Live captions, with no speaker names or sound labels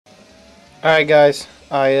Alright guys,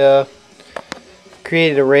 I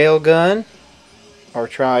created a rail gun, or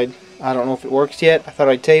tried. I don't know if it works yet. I thought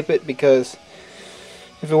I'd tape it because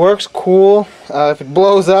if it works, cool. If it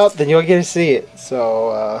blows up, then you'll get to see it.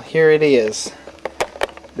 So here it is.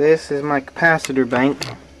 This is my capacitor bank.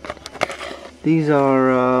 These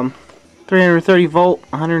are 330 volt,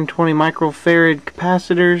 120 microfarad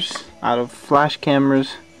capacitors out of flash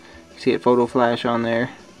cameras. You see it photo flash on there.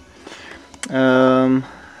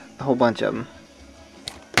 A whole bunch of them.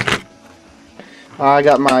 I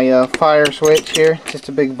got my fire switch here, just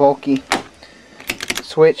a big bulky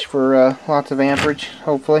switch for lots of amperage,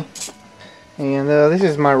 hopefully. And this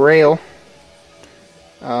is my rail.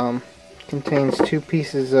 Contains two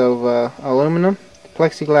pieces of aluminum,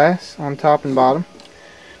 plexiglass on top and bottom,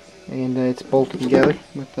 and it's bolted together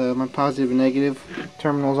with my positive and negative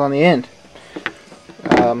terminals on the end.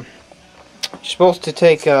 You're supposed to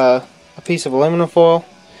take a piece of aluminum foil,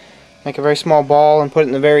 make a very small ball and put it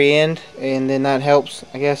in the very end, and then that helps,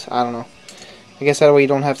 I guess. I don't know. I guess that way you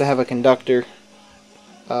don't have to have a conductor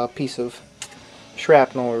piece of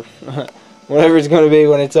shrapnel or whatever it's going to be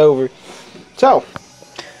when it's over. So,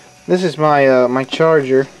 this is my my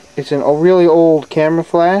charger. It's a really old camera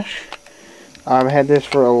flash. I've had this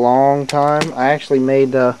for a long time. I actually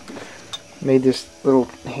made this little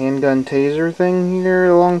handgun taser thing here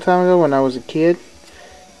a long time ago when I was a kid.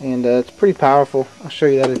 And it's pretty powerful. I'll show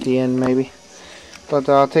you that at the end maybe. But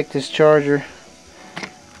I'll take this charger,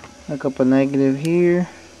 hook up a negative here.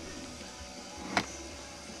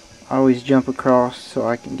 I always jump across so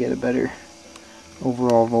I can get a better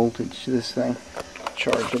overall voltage to this thing.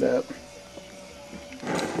 Charge it up.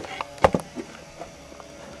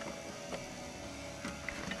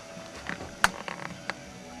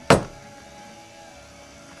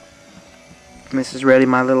 When this is ready,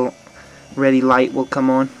 my little ready light will come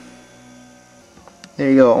on. There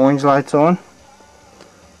you go, orange light's on.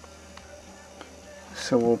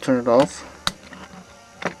 So we'll turn it off.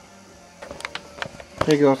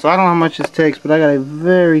 There you go. So I don't know how much this takes, but I got a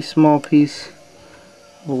very small piece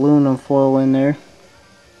of aluminum foil in there.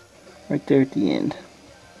 Right there at the end.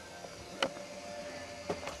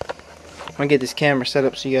 I'm gonna get this camera set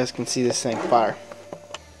up so you guys can see this thing fire.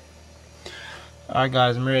 Alright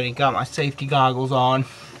guys, I'm ready. Got my safety goggles on.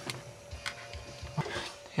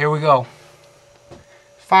 Here we go.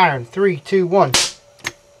 Firing. 3, 2, 1.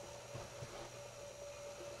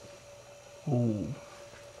 Ooh.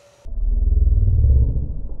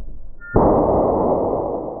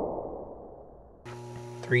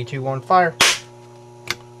 Three, two, one, fire.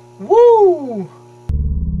 Woo!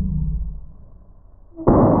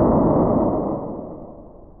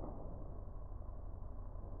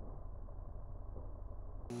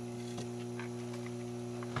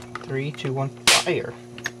 Three, two, one, fire.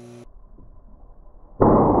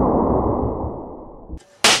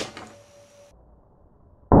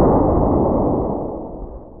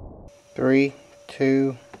 Three,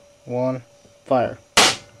 two, one, fire.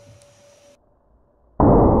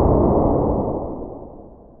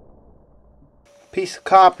 Piece of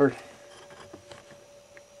copper.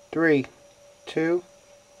 3, 2,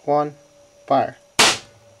 1, fire.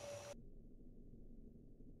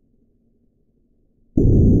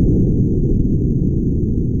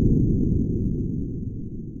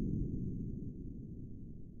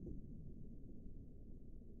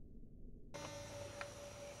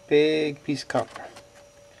 Big piece of copper.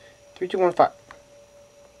 3, 2, 1, fire.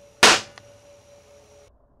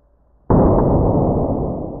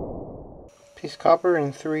 Piece of copper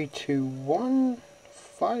in 3, 2, 1,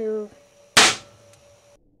 fire.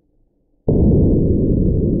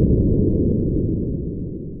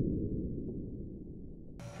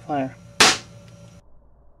 Fire.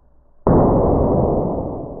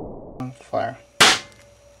 Fire.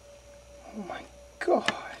 Oh my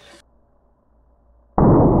god.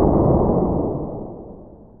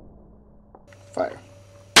 Fire.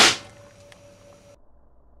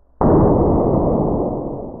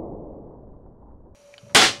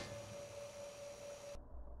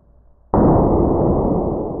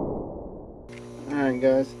 Alright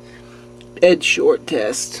guys, edge short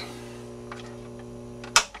test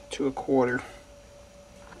to a quarter.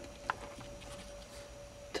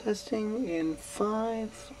 Testing in 5,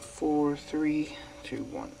 4, 3, 2,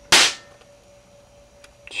 1.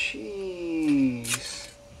 Jeez.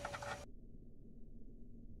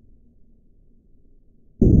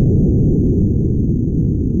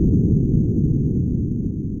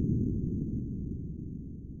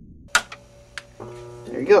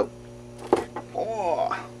 There you go.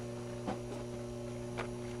 Oh.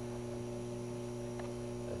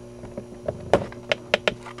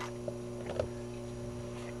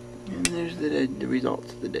 And there's the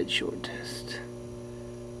results of the dead short test.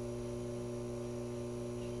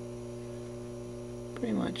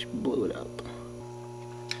 Pretty much blew it up.